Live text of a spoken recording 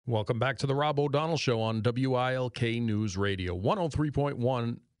Welcome back to the Rob O'Donnell Show on WILK News Radio,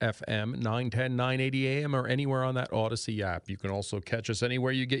 103.1 FM, 910, 980 AM, or anywhere on that Odyssey app. You can also catch us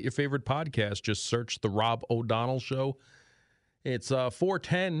anywhere you get your favorite podcast. Just search the Rob O'Donnell Show. It's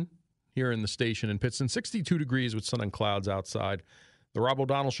 4:10 here in the station in Pittston, 62 degrees with sun and clouds outside. The Rob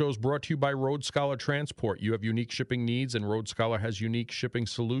O'Donnell Show is brought to you by Road Scholar Transport. You have unique shipping needs, and Road Scholar has unique shipping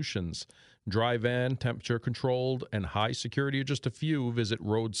solutions. Dry van, temperature controlled, and high security are just a few. Visit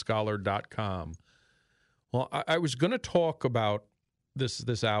roadscholar.com. Well, I was going to talk about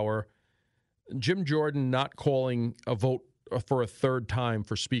this hour, Jim Jordan not calling a vote for a third time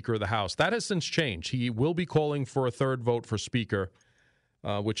for Speaker of the House. That has since changed. He will be calling for a third vote for Speaker,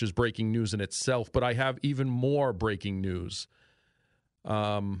 which is breaking news in itself. But I have even more breaking news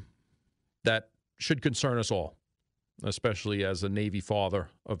that should concern us all, especially as a Navy father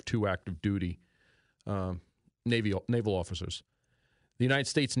of two active duty naval officers. The United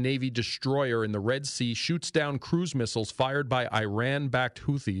States Navy Destroyer in the Red Sea shoots down cruise missiles fired by Iran-backed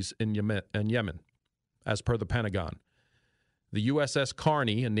Houthis in Yemen, as per the Pentagon. The USS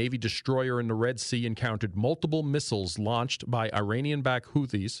Carney, a Navy destroyer in the Red Sea, encountered multiple missiles launched by Iranian-backed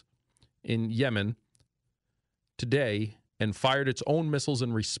Houthis in Yemen today and fired its own missiles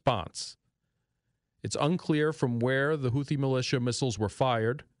in response. It's unclear from where the Houthi militia missiles were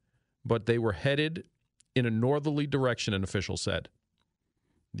fired, but they were headed in a northerly direction, an official said.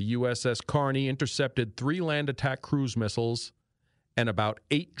 The USS Carney intercepted 3 land attack cruise missiles and about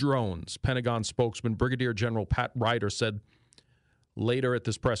 8 drones, Pentagon spokesman Brigadier General Pat Ryder said later at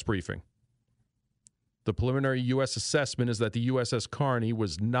this press briefing. The preliminary U.S. assessment is that the USS Carney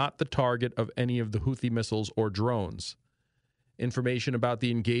was not the target of any of the Houthi missiles or drones. Information about the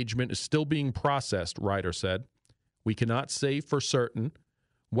engagement is still being processed, Ryder said. We cannot say for certain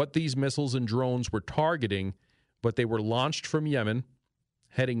what these missiles and drones were targeting, but they were launched from Yemen,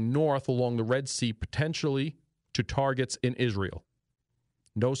 heading north along the Red Sea, potentially to targets in Israel.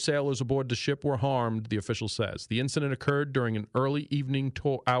 No sailors aboard the ship were harmed, the official says. The incident occurred during an early evening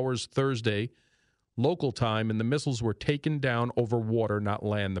hours Thursday, local time, and the missiles were taken down over water, not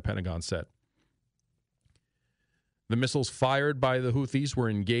land, the Pentagon said. The missiles fired by the Houthis were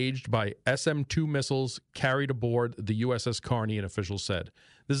engaged by SM-2 missiles carried aboard the USS Carney, an official said.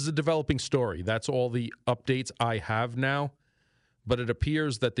 This is a developing story. That's all the updates I have now. But it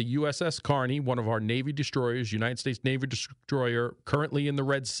appears that the USS Carney, one of our Navy destroyers, United States Navy destroyer, currently in the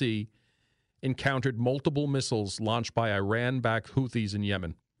Red Sea, encountered multiple missiles launched by Iran-backed Houthis in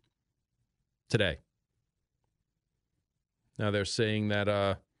Yemen today. Now they're saying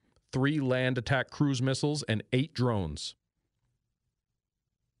that 3 land attack cruise missiles and 8 drones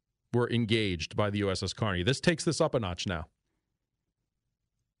were engaged by the USS Carney. This takes this up a notch now.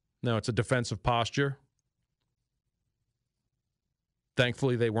 Now, it's a defensive posture.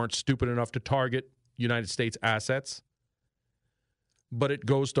 Thankfully, they weren't stupid enough to target United States assets. But it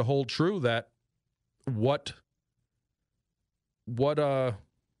goes to hold true that what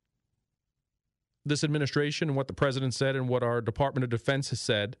this administration and what the president said and what our Department of Defense has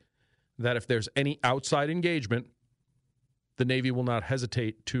said, that if there's any outside engagement, the Navy will not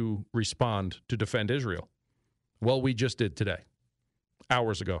hesitate to respond to defend Israel. Well, we just did today,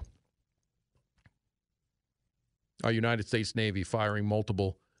 hours ago. Our United States Navy firing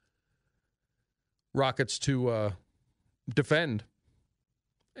multiple rockets to defend.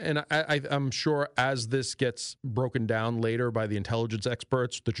 And I'm sure as this gets broken down later by the intelligence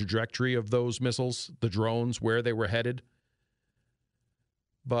experts, the trajectory of those missiles, the drones, where they were headed.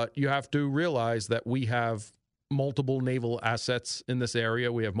 But you have to realize that we have multiple naval assets in this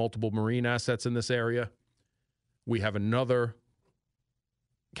area. We have multiple marine assets in this area. We have another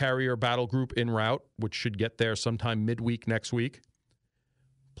carrier battle group en route, which should get there sometime midweek next week,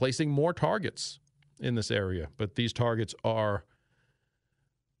 placing more targets in this area. But these targets are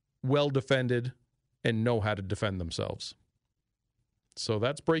well defended and know how to defend themselves. So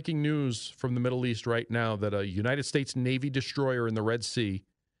that's breaking news from the Middle East right now, that a United States Navy destroyer in the Red Sea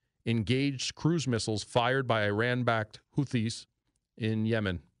engaged cruise missiles fired by Iran-backed Houthis in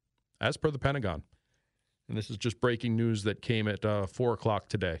Yemen, as per the Pentagon. And this is just breaking news that came at 4 o'clock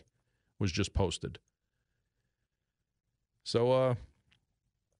today, was just posted. So,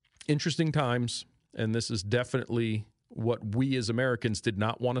 interesting times, and this is definitely what we as Americans did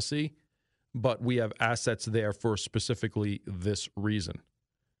not want to see, but we have assets there for specifically this reason.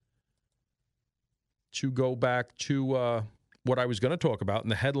 To go back to what I was going to talk about,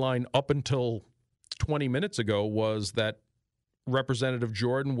 and the headline up until 20 minutes ago was that Representative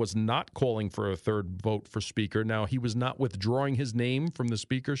Jordan was not calling for a third vote for Speaker. Now, he was not withdrawing his name from the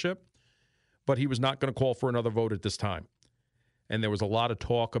speakership, but he was not going to call for another vote at this time. And there was a lot of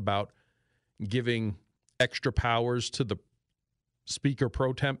talk about giving extra powers to the speaker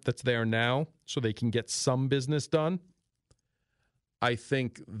pro temp that's there now so they can get some business done. I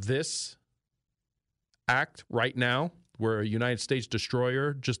think this act right now, where a United States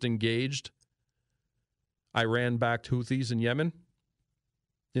destroyer just engaged Iran-backed Houthis in Yemen,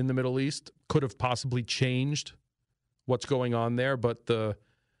 in the Middle East, could have possibly changed what's going on there. But the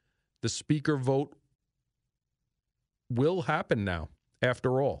speaker vote will happen now,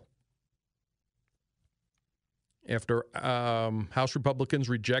 after all. After House Republicans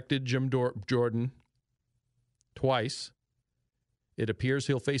rejected Jim Jordan twice, it appears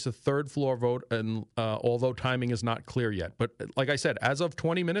he'll face a third floor vote, and although timing is not clear yet. But like I said, as of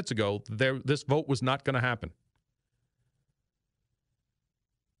 20 minutes ago, this vote was not going to happen.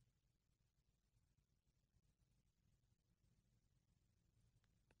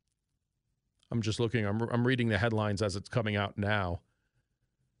 I'm just looking. I'm reading the headlines as it's coming out now.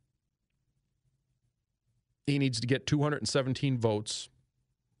 He needs to get 217 votes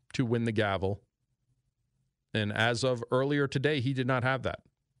to win the gavel. And as of earlier today, he did not have that.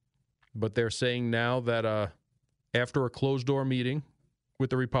 But they're saying now that after a closed-door meeting with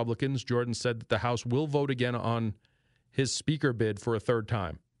the Republicans, Jordan said that the House will vote again on his speaker bid for a third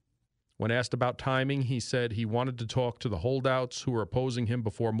time. When asked about timing, he said he wanted to talk to the holdouts who were opposing him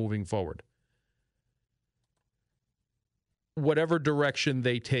before moving forward. Whatever direction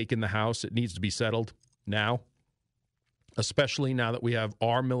they take in the House, it needs to be settled now, especially now that we have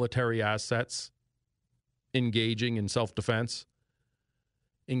our military assets engaging in self-defense,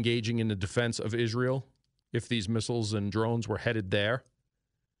 engaging in the defense of Israel if these missiles and drones were headed there.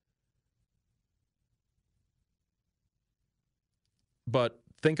 But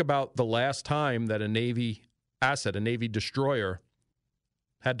think about the last time that a Navy asset, a Navy destroyer,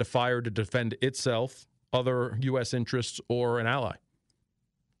 had to fire to defend itself, other U.S. interests, or an ally.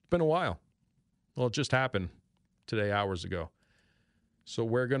 It's been a while. Well, it just happened today, hours ago. So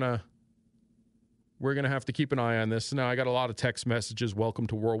we're gonna have to keep an eye on this. Now, I got a lot of text messages. Welcome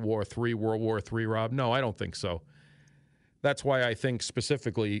to World War III, Rob. No, I don't think so. That's why I think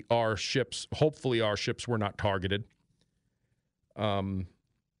specifically hopefully our ships were not targeted. The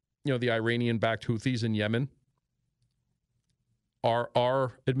Iranian-backed Houthis in Yemen.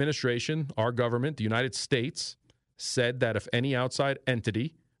 Our administration, our government, the United States, said that if any outside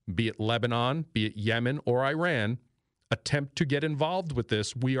entity, be it Lebanon, be it Yemen, or Iran, attempt to get involved with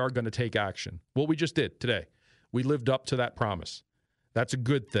this, we are going to take action. Well, we just did today. We lived up to that promise. That's a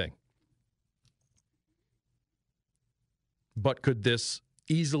good thing. But could this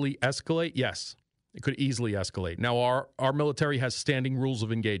easily escalate? Yes, it could easily escalate. Now, our military has standing rules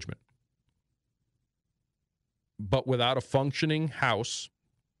of engagement. But without a functioning House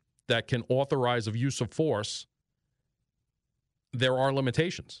that can authorize a use of force, there are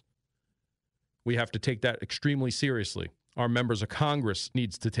limitations. We have to take that extremely seriously. Our members of Congress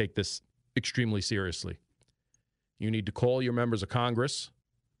needs to take this extremely seriously. You need to call your members of Congress,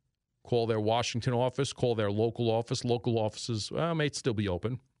 call their Washington office, call their local office. Local offices may still be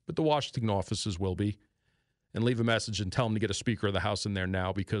open, but the Washington offices will be, and leave a message and tell them to get a Speaker of the House in there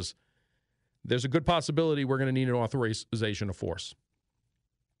now, because there's a good possibility we're going to need an authorization of force.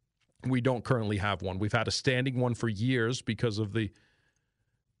 We don't currently have one. We've had a standing one for years because of the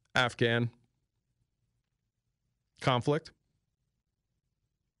Afghan conflict.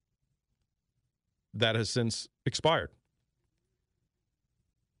 That has since expired.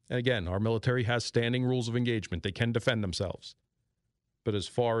 And again, our military has standing rules of engagement. They can defend themselves. But as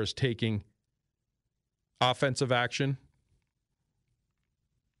far as taking offensive action,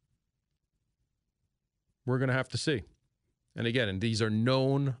 we're going to have to see. And again, and these are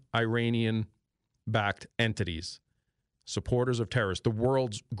known Iranian-backed entities, supporters of terrorists, the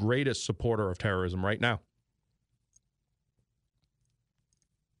world's greatest supporter of terrorism right now.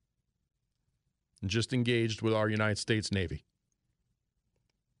 Just engaged with our United States Navy.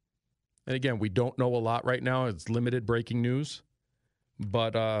 And again, we don't know a lot right now. It's limited breaking news.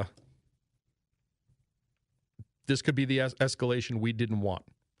 But this could be the escalation we didn't want.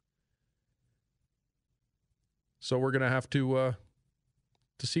 So we're going to have to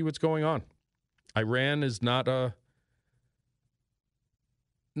see what's going on. Iran is not the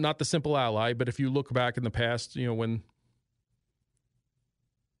simple ally, but if you look back in the past, when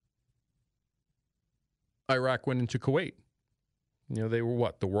Iraq went into Kuwait, they were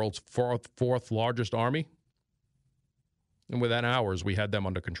what? The world's fourth largest army? And within hours, we had them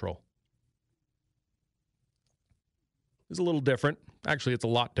under control. It's a little different. Actually, it's a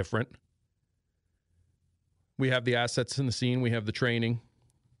lot different. We have the assets in the scene. We have the training.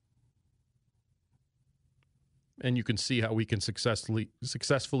 and you can see how we can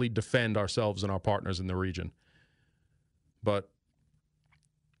successfully defend ourselves and our partners in the region. But,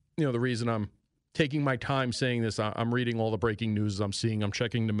 the reason I'm taking my time saying this, I'm reading all the breaking news I'm seeing. I'm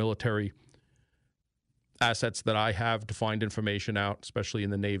checking the military assets that I have to find information out, especially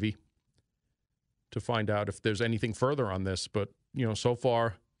in the Navy, to find out if there's anything further on this. But, so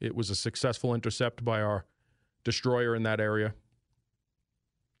far it was a successful intercept by our destroyer in that area.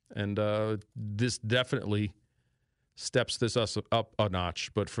 And this definitely steps this us up a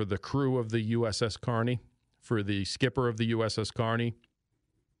notch. But for the crew of the USS Carney, for the skipper of the USS Carney,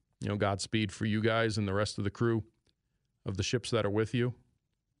 Godspeed for you guys and the rest of the crew of the ships that are with you.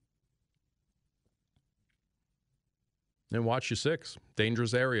 And watch your six.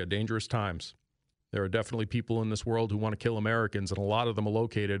 Dangerous area, dangerous times. There are definitely people in this world who want to kill Americans, and a lot of them are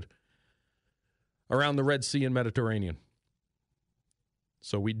located around the Red Sea and Mediterranean.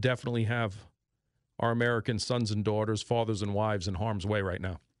 So we definitely have our American sons and daughters, fathers and wives in harm's way right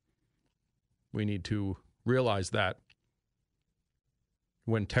now. We need to realize that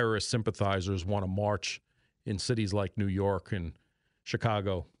when terrorist sympathizers want to march in cities like New York and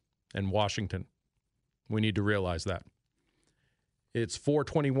Chicago and Washington, we need to realize that. It's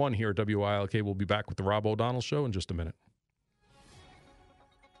 4:21 here at WILK. We'll be back with the Rob O'Donnell Show in just a minute.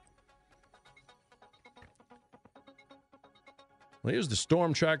 Well, here's the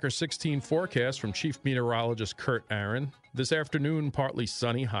Storm Tracker 16 forecast from Chief Meteorologist Kurt Aaron. This afternoon, partly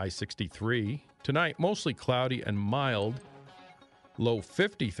sunny, high 63. Tonight, mostly cloudy and mild, low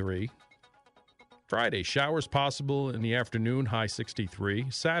 53. Friday, showers possible in the afternoon, high 63.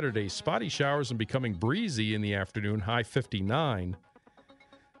 Saturday, spotty showers and becoming breezy in the afternoon, high 59.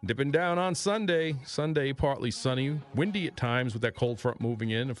 Dipping down on Sunday. Sunday, partly sunny, windy at times with that cold front moving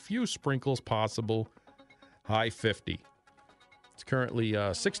in. A few sprinkles possible, high 50. It's currently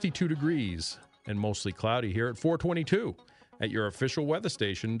 62 degrees and mostly cloudy here at 422 at your official weather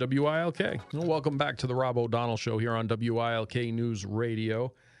station, WILK. Well, welcome back to the Rob O'Donnell Show here on WILK News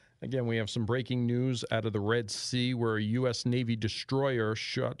Radio. Again, we have some breaking news out of the Red Sea where a U.S. Navy destroyer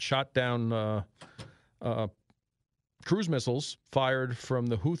shot down cruise missiles fired from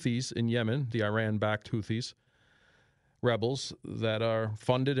the Houthis in Yemen, the Iran-backed Houthis, rebels that are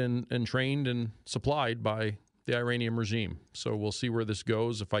funded and trained and supplied by the Iranian regime. So we'll see where this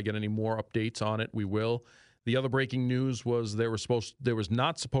goes. If I get any more updates on it, we will. The other breaking news was there was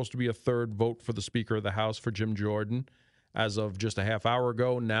not supposed to be a third vote for the Speaker of the House for Jim Jordan as of just a half hour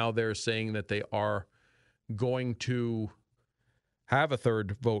ago. Now they're saying that they are going to have a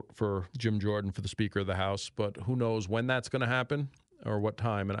third vote for Jim Jordan for the Speaker of the House, but who knows when that's going to happen or what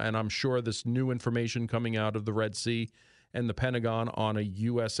time. And I'm sure this new information coming out of the Red Sea and the Pentagon on a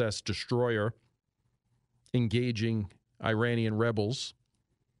USS Destroyer engaging Iranian rebels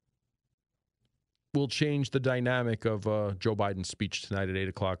will change the dynamic of Joe Biden's speech tonight at 8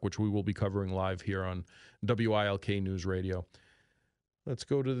 o'clock, which we will be covering live here on WILK News Radio. Let's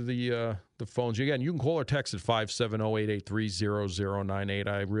go to the phones. Again, you can call or text at 570-883-0098.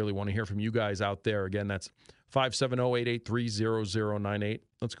 I really want to hear from you guys out there. Again, that's 570-883-0098.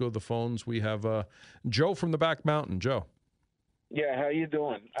 Let's go to the phones. We have Joe from the Back Mountain. Joe. Yeah, how you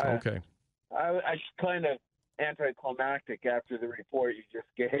doing? Okay. I kind of anticlimactic after the report you just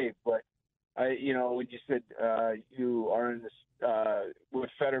gave, but when you said you are in this, what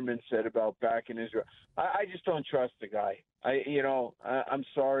Fetterman said about back in Israel, I just don't trust the guy. I'm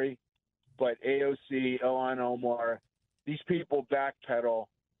sorry, but AOC, Ilhan Omar, these people backpedal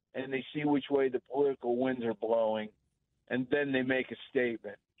and they see which way the political winds are blowing, and then they make a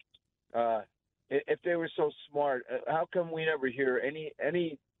statement. If they were so smart, how come we never hear any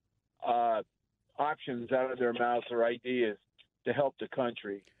options out of their mouths or ideas to help the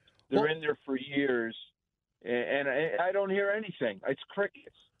country? They're in there for years, and I don't hear anything. It's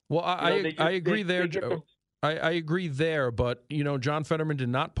crickets. Well, I agree there, Joe. I agree there, but, John Fetterman did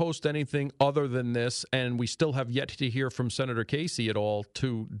not post anything other than this, and we still have yet to hear from Senator Casey at all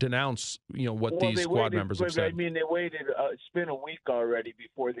to denounce, what these squad members have said. I mean, they waited. It's been a week already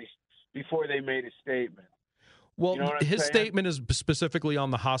before they made a statement. Well, his statement is specifically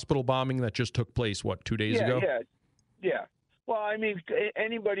on the hospital bombing that just took place, 2 days ago? Yeah. Well, I mean,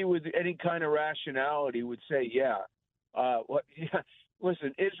 anybody with any kind of rationality would say,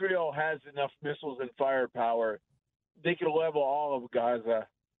 listen, Israel has enough missiles and firepower. They could level all of Gaza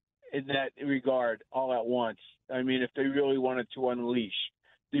in that regard all at once. I mean, if they really wanted to unleash.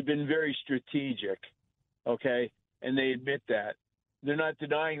 They've been very strategic, okay? And they admit that. They're not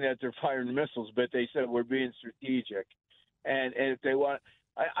denying that they're firing missiles, but they said we're being strategic. And if they want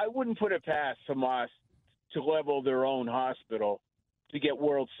 – I wouldn't put it past Hamas to level their own hospital to get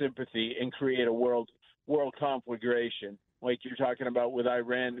world sympathy and create a world world conflagration, like you're talking about with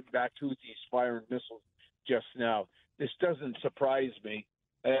Iran-backed Houthis firing missiles just now. This doesn't surprise me.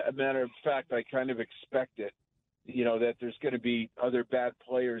 A matter of fact, I kind of expect it, that there's going to be other bad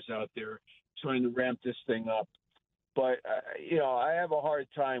players out there trying to ramp this thing up. But, I have a hard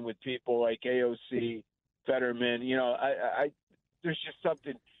time with people like AOC, Fetterman. There's just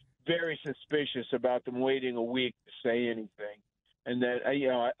something very suspicious about them waiting a week to say anything. And that,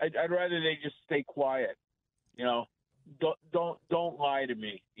 I'd rather they just stay quiet. Don't lie to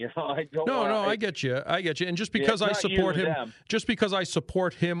me. I don't. I get you. And just because I support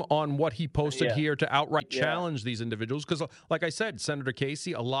him, on what he posted here to outright challenge these individuals, because like I said, Senator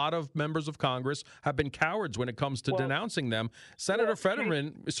Casey, a lot of members of Congress have been cowards when it comes to denouncing them. Senator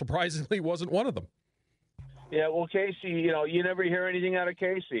Fetterman, surprisingly, wasn't one of them. Yeah, well, Casey, you never hear anything out of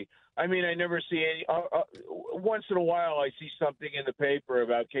Casey. I mean, I never see any. Once in a while, I see something in the paper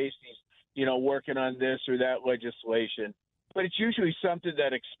about Casey's, working on this or that legislation. But it's usually something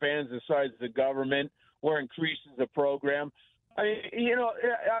that expands the size of the government or increases the program. What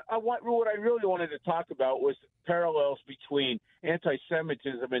I really wanted to talk about was parallels between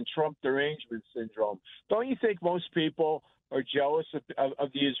anti-Semitism and Trump derangement syndrome. Don't you think most people are jealous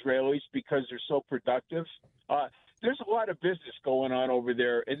of the Israelis because they're so productive? There's a lot of business going on over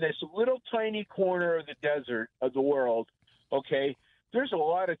there in this little tiny corner of the desert of the world, okay? There's a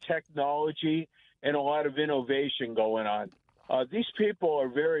lot of technology and a lot of innovation going on. These people are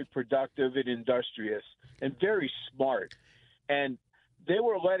very productive and industrious and very smart. And they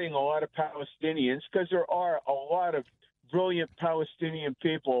were letting a lot of Palestinians, because there are a lot of brilliant Palestinian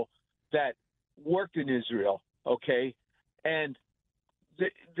people that worked in Israel, okay? And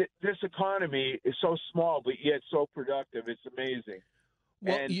this economy is so small, but yet so productive. It's amazing.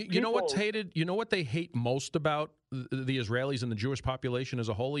 Well, you know what's hated? You know what they hate most about the Israelis and the Jewish population as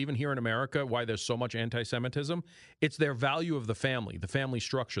a whole, even here in America, why there's so much anti-Semitism? It's their value of the family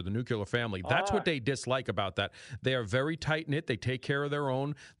structure, the nuclear family. That's what they dislike about that. They are very tight-knit. They take care of their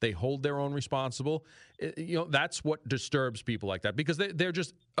own. They hold their own responsible. That's what disturbs people like that, because they're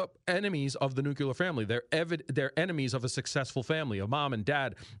just enemies of the nuclear family. They're enemies of a successful family, of mom and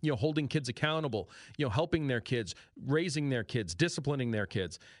dad, holding kids accountable, helping their kids, raising their kids, disciplining their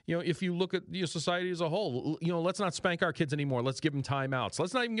kids. If you look at society as a whole, let's not spank our kids anymore. Let's give them timeouts.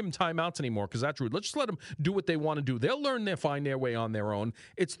 Let's not even give them timeouts anymore, because that's rude. Let's just let them do what they want to do. They'll learn, find their way on their own.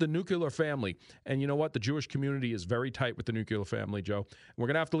 It's the nuclear family. And you know what? The Jewish community is very tight with the nuclear family, Joe. We're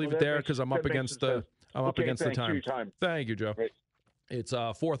going to have to leave it there because I'm up against the time. Thank you, Joe. Great. It's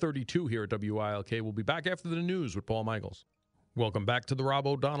 4:32 here at WILK. We'll be back after the news with Paul Michaels. Welcome back to the Rob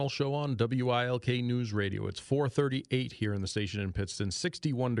O'Donnell Show on WILK News Radio. It's 4:38 here in the station in Pittston,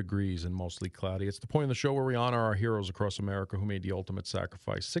 61 degrees and mostly cloudy. It's the point of the show where we honor our heroes across America who made the ultimate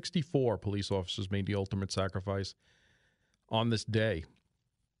sacrifice. 64 police officers made the ultimate sacrifice on this day.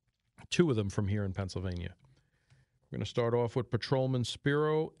 2 of them from here in Pennsylvania. We're going to start off with Patrolman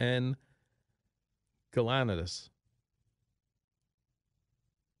Spiro and Galanidis.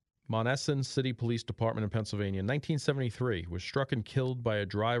 Monessen City Police Department in Pennsylvania in 1973 was struck and killed by a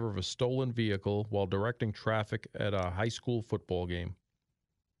driver of a stolen vehicle while directing traffic at a high school football game.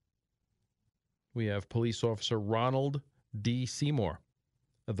 We have Police Officer Ronald D. Seymour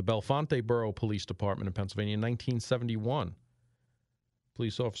of the Bellefonte Borough Police Department in Pennsylvania in 1971.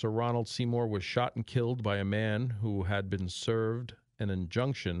 Police Officer Ronald Seymour was shot and killed by a man who had been served an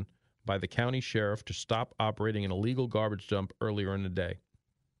injunction by the county sheriff to stop operating an illegal garbage dump earlier in the day.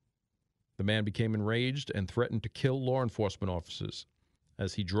 The man became enraged and threatened to kill law enforcement officers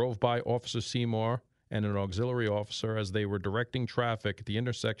as he drove by Officer Seymour and an auxiliary officer as they were directing traffic at the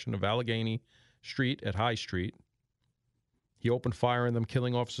intersection of Allegheny Street at High Street. He opened fire on them,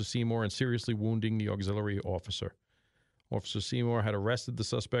 killing Officer Seymour and seriously wounding the auxiliary officer. Officer Seymour had arrested the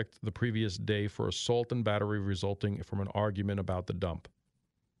suspect the previous day for assault and battery resulting from an argument about the dump.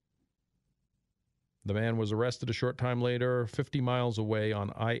 The man was arrested a short time later, 50 miles away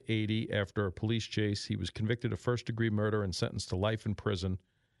on I-80 after a police chase. He was convicted of first-degree murder and sentenced to life in prison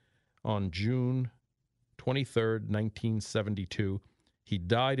on June 23, 1972. He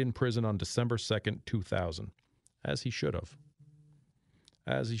died in prison on December 2nd, 2000, as he should have.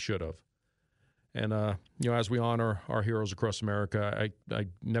 As he should have. And, as we honor our heroes across America, I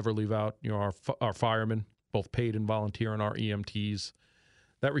never leave out, our firemen, both paid and volunteer, and our EMTs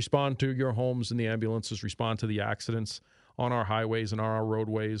that respond to your homes, and the ambulances respond to the accidents on our highways and on our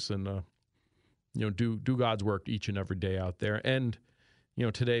roadways, and do God's work each and every day out there. And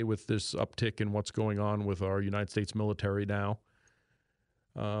today with this uptick in what's going on with our United States military now,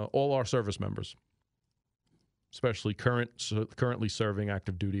 all our service members, especially currently serving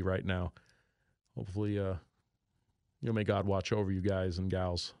active duty right now, hopefully, may God watch over you guys and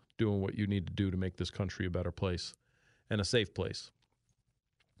gals doing what you need to do to make this country a better place and a safe place,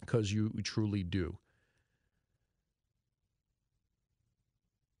 because you truly do.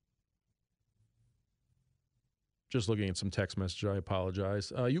 Just looking at some text message, I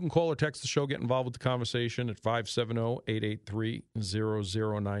apologize. You can call or text the show, get involved with the conversation at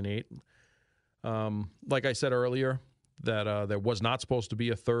 570-883-0098. Like I said earlier, that there was not supposed to be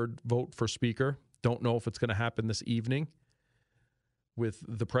a third vote for speaker. Don't know if it's going to happen this evening. With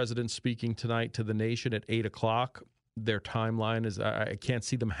the president speaking tonight to the nation at 8 o'clock, their timeline is, I can't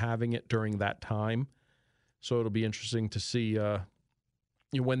see them having it during that time. So it'll be interesting to see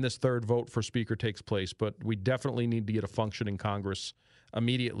when this third vote for speaker takes place. But we definitely need to get a functioning Congress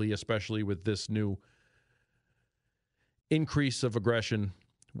immediately, especially with this new increase of aggression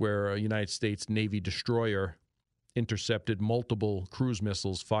where a United States Navy Destroyer intercepted multiple cruise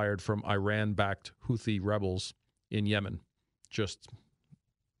missiles fired from Iran-backed Houthi rebels in Yemen. Just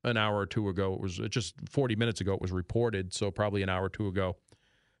an hour or two ago, it was just 40 minutes ago, it was reported, so probably an hour or two ago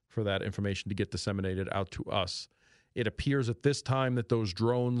for that information to get disseminated out to us. It appears at this time that those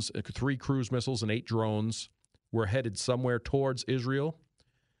drones, 3 cruise missiles and 8 drones, were headed somewhere towards Israel.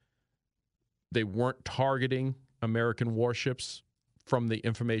 They weren't targeting American warships from the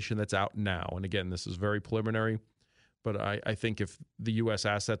information that's out now. And again, this is very preliminary, but I think if the U.S.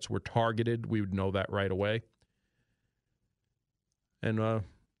 assets were targeted, we would know that right away. And,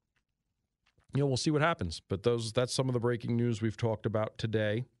 we'll see what happens. But that's some of the breaking news we've talked about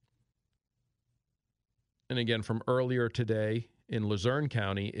today. And again, from earlier today in Luzerne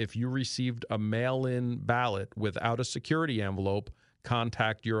County, if you received a mail-in ballot without a security envelope,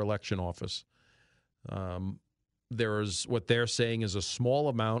 contact your election office. There's what they're saying is a small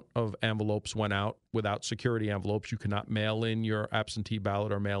amount of envelopes went out without security envelopes. You cannot mail in your absentee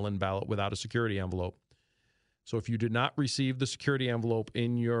ballot or mail-in ballot without a security envelope. So if you did not receive the security envelope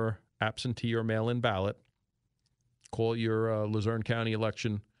in your absentee or mail-in ballot, call your Luzerne County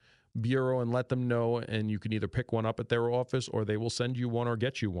Election Bureau and let them know, and you can either pick one up at their office or they will send you one or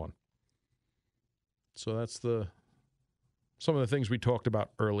get you one. So that's some of the things we talked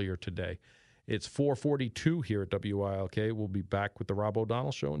about earlier today. It's 4:42 here at WILK. We'll be back with the Rob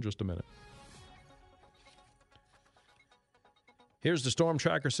O'Donnell Show in just a minute. Here's the Storm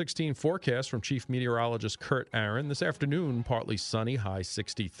Tracker 16 forecast from Chief Meteorologist Kurt Aaron. This afternoon, partly sunny, high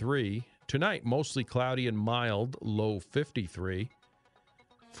 63. Tonight, mostly cloudy and mild, low 53.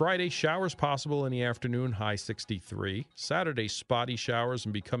 Friday, showers possible in the afternoon, high 63. Saturday, spotty showers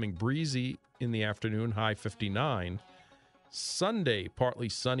and becoming breezy in the afternoon, high 59. Sunday, partly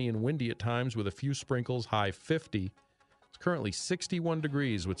sunny and windy at times with a few sprinkles, high 50. It's currently 61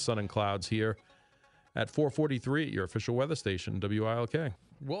 degrees with sun and clouds here at 4:43 at your official weather station, WILK.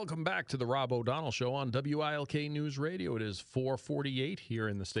 Welcome back to the Rob O'Donnell Show on WILK News Radio. It is 4:48 here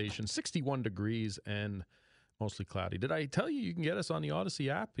in the station, 61 degrees and mostly cloudy. Did I tell you can get us on the Odyssey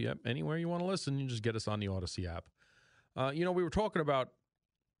app? Yep, anywhere you want to listen, you just get us on the Odyssey app. We were talking about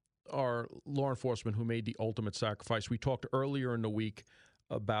our law enforcement who made the ultimate sacrifice. We talked earlier in the week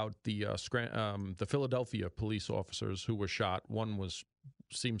about the Philadelphia police officers who were shot. One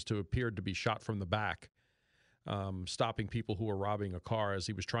seems to appear to be shot from the back, stopping people who were robbing a car. As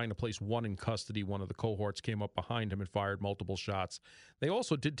he was trying to place one in custody, one of the cohorts came up behind him and fired multiple shots. They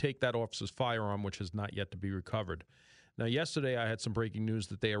also did take that officer's firearm, which has not yet to be recovered. Now, yesterday I had some breaking news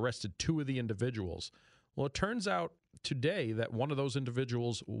that they arrested 2 of the individuals. Well, it turns out today that one of those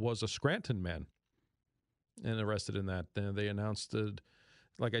individuals was a Scranton man and arrested in that. They announced,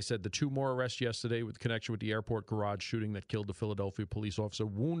 like I said, the 2 more arrests yesterday with connection with the airport garage shooting that killed the Philadelphia police officer,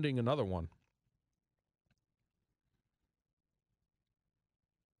 wounding another one.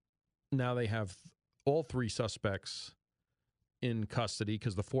 Now they have all 3 suspects in custody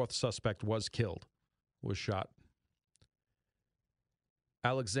because the 4th suspect was shot.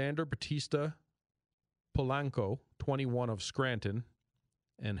 Alexander Batista Polanco, 21 of Scranton,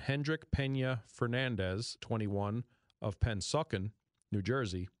 and Hendrik Pena Fernandez, 21 of Pennsauken, New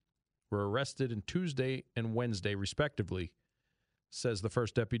Jersey, were arrested on Tuesday and Wednesday, respectively, says the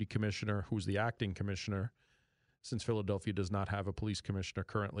first deputy commissioner, who's the acting commissioner, since Philadelphia does not have a police commissioner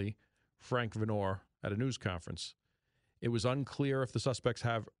currently, Frank Venor, at a news conference. It was unclear if the suspects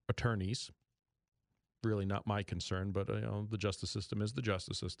have attorneys. Really not my concern, but the justice system is the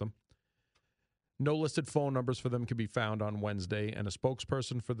justice system. No listed phone numbers for them can be found on Wednesday, and a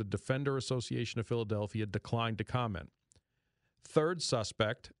spokesperson for the Defender Association of Philadelphia declined to comment. Third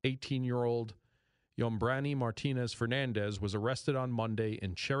suspect, 18-year-old Yombrani Martinez Fernandez, was arrested on Monday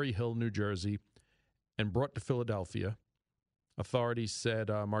in Cherry Hill, New Jersey, and brought to Philadelphia. Authorities said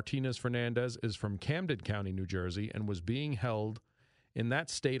Martinez Fernandez is from Camden County, New Jersey, and was being held in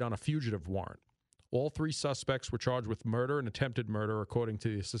that state on a fugitive warrant. All three suspects were charged with murder and attempted murder, according to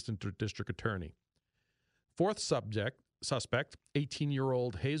the assistant district attorney. Fourth suspect,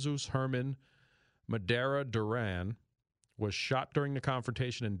 18-year-old Jesus Herman Madera Duran, was shot during the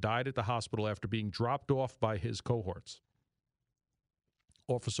confrontation and died at the hospital after being dropped off by his cohorts.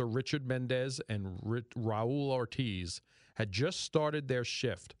 Officer Richard Mendez and Raul Ortiz had just started their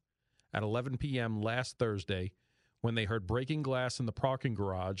shift at 11 p.m. last Thursday when they heard breaking glass in the parking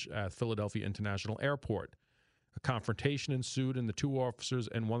garage at Philadelphia International Airport. A confrontation ensued, and the two officers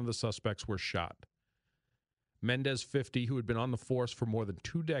and one of the suspects were shot. Mendez, 50, who had been on the force for more than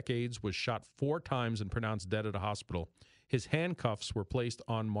 2 decades, was shot 4 times and pronounced dead at a hospital. His handcuffs were placed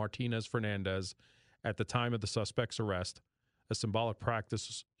on Martinez Fernandez at the time of the suspect's arrest, a symbolic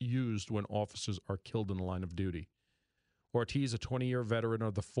practice used when officers are killed in the line of duty. Ortiz, a 20-year veteran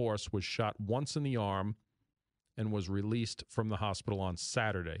of the force, was shot once in the arm and was released from the hospital on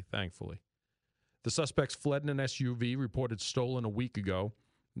Saturday, thankfully. The suspects fled in an SUV reported stolen a week ago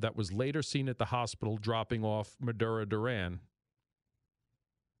that was later seen at the hospital dropping off Madera Duran,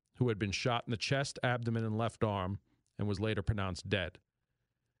 who had been shot in the chest, abdomen, and left arm and was later pronounced dead.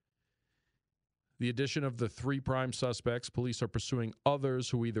 The addition of the 3 prime suspects, police are pursuing others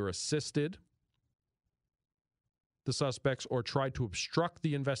who either assisted the suspects or tried to obstruct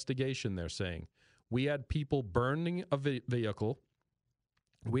the investigation, they're saying. We had people burning a vehicle.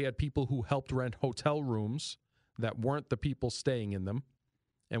 We had people who helped rent hotel rooms that weren't the people staying in them.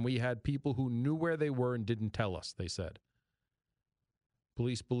 And we had people who knew where they were and didn't tell us, they said.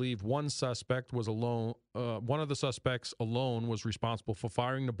 Police believe one of the suspects alone was responsible for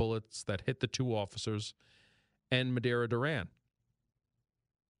firing the bullets that hit the 2 officers and Madera Duran,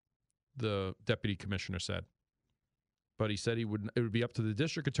 the deputy commissioner said. But he said it would be up to the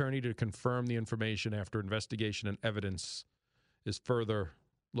district attorney to confirm the information after investigation and evidence is further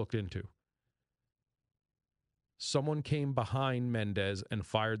looked into. Someone came behind Mendez and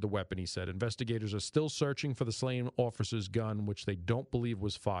fired the weapon, he said. Investigators are still searching for the slain officer's gun, which they don't believe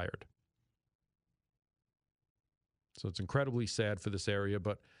was fired. So it's incredibly sad for this area,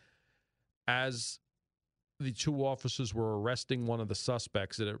 but as the 2 officers were arresting one of the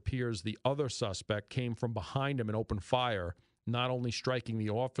suspects, it appears the other suspect came from behind him and opened fire, not only striking the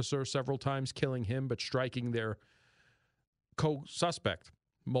officer several times, killing him, but striking their co-suspect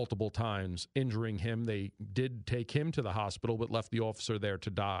multiple times, injuring him. They did take him to the hospital, but left the officer there to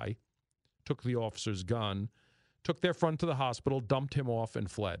die, took the officer's gun, took their friend to the hospital, dumped him off, and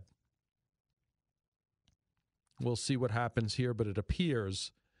fled. We'll see what happens here, but it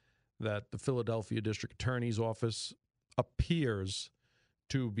appears that the Philadelphia District Attorney's Office appears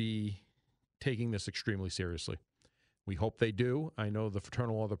to be taking this extremely seriously. We hope they do. I know the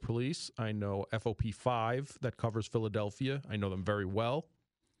Fraternal Order of Police. I know FOP 5 that covers Philadelphia. I know them very well.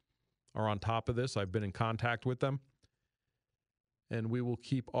 Are on top of this. I've been in contact with them. And we will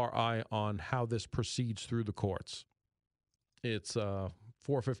keep our eye on how this proceeds through the courts. It's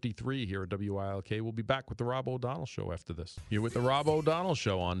 4:53 here at WILK. We'll be back with the Rob O'Donnell Show after this. You're with the Rob O'Donnell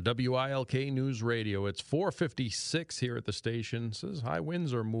Show on WILK News Radio. It's 4:56 here at the station. It says high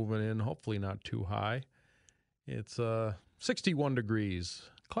winds are moving in, hopefully not too high. It's 61 degrees.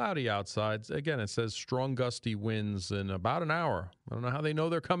 Cloudy outside. Again, it says strong gusty winds in about an hour. I don't know how they know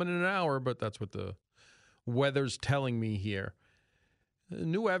they're coming in an hour, but that's what the weather's telling me here.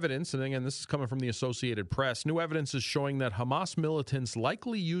 New evidence, and again, this is coming from the Associated Press, new evidence is showing that Hamas militants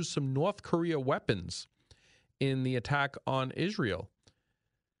likely used some North Korea weapons in the attack on Israel.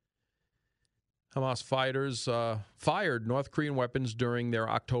 Hamas fighters fired North Korean weapons during their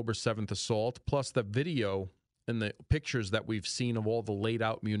October 7th assault, plus the video and the pictures that we've seen of all the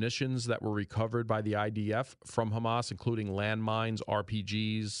laid-out munitions that were recovered by the IDF from Hamas, including landmines,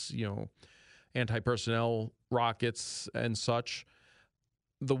 RPGs, anti-personnel rockets and such.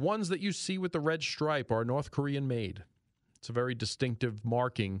 The ones that you see with the red stripe are North Korean made. It's a very distinctive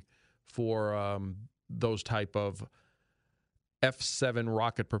marking for those type of F-7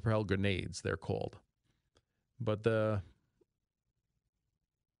 rocket-propelled grenades, they're called. But a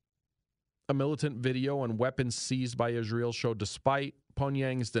militant video and weapons seized by Israel show despite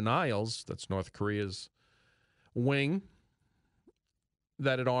Pyongyang's denials, that's North Korea's wing,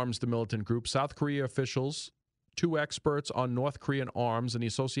 that it arms the militant group, South Korea officials, 2 experts on North Korean arms, and the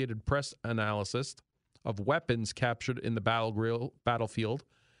Associated Press analysis of weapons captured in the battlefield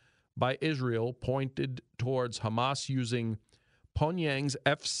by Israel pointed towards Hamas using Pyongyang's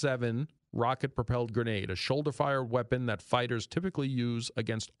F-7 rocket-propelled grenade, a shoulder-fired weapon that fighters typically use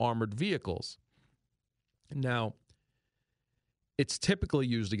against armored vehicles. Now, It's typically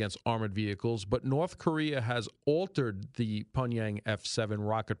used against armored vehicles, but North Korea has altered the Pyongyang F-7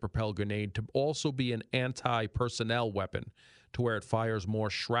 rocket-propelled grenade to also be an anti-personnel weapon, to where it fires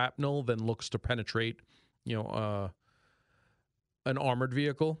more shrapnel than looks to penetrate, an armored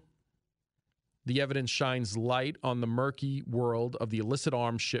vehicle. The evidence shines light on the murky world of the illicit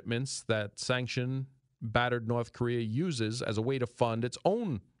arms shipments that sanctioned, battered North Korea uses as a way to fund its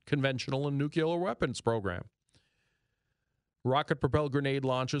own conventional and nuclear weapons program. Rocket-propelled grenade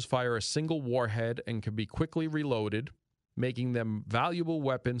launchers fire a single warhead and can be quickly reloaded, making them valuable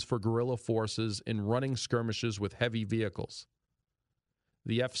weapons for guerrilla forces in running skirmishes with heavy vehicles.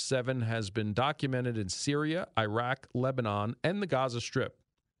 The F-7 has been documented in Syria, Iraq, Lebanon, and the Gaza Strip,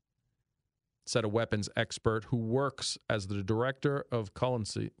 said a weapons expert who works as the director of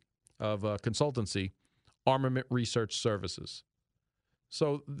consultancy Armament Research Services.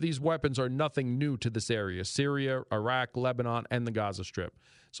 So these weapons are nothing new to this area: Syria, Iraq, Lebanon, and the Gaza Strip.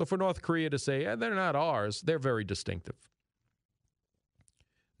 So for North Korea to say, they're not ours, they're very distinctive.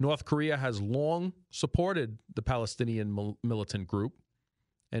 North Korea has long supported the Palestinian militant group,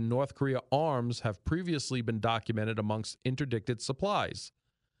 and North Korea arms have previously been documented amongst interdicted supplies.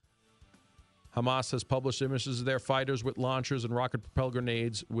 Hamas has published images of their fighters with launchers and rocket-propelled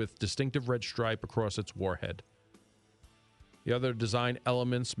grenades with distinctive red stripe across its warhead. The other design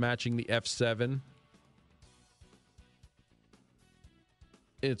elements matching the F-7.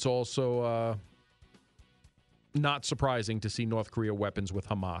 It's also not surprising to see North Korea weapons with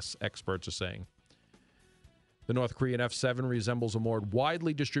Hamas, experts are saying. The North Korean F-7 resembles a more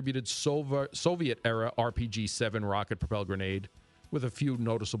widely distributed Soviet-era RPG-7 rocket-propelled grenade, with a few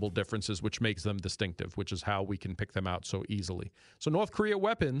noticeable differences, which makes them distinctive, which is how we can pick them out so easily. So North Korea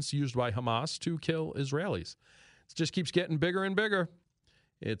weapons used by Hamas to kill Israelis. It just keeps getting bigger and bigger.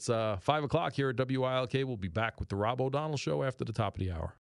 It's 5 o'clock here at WILK. We'll be back with the Rob O'Donnell Show after the top of the hour.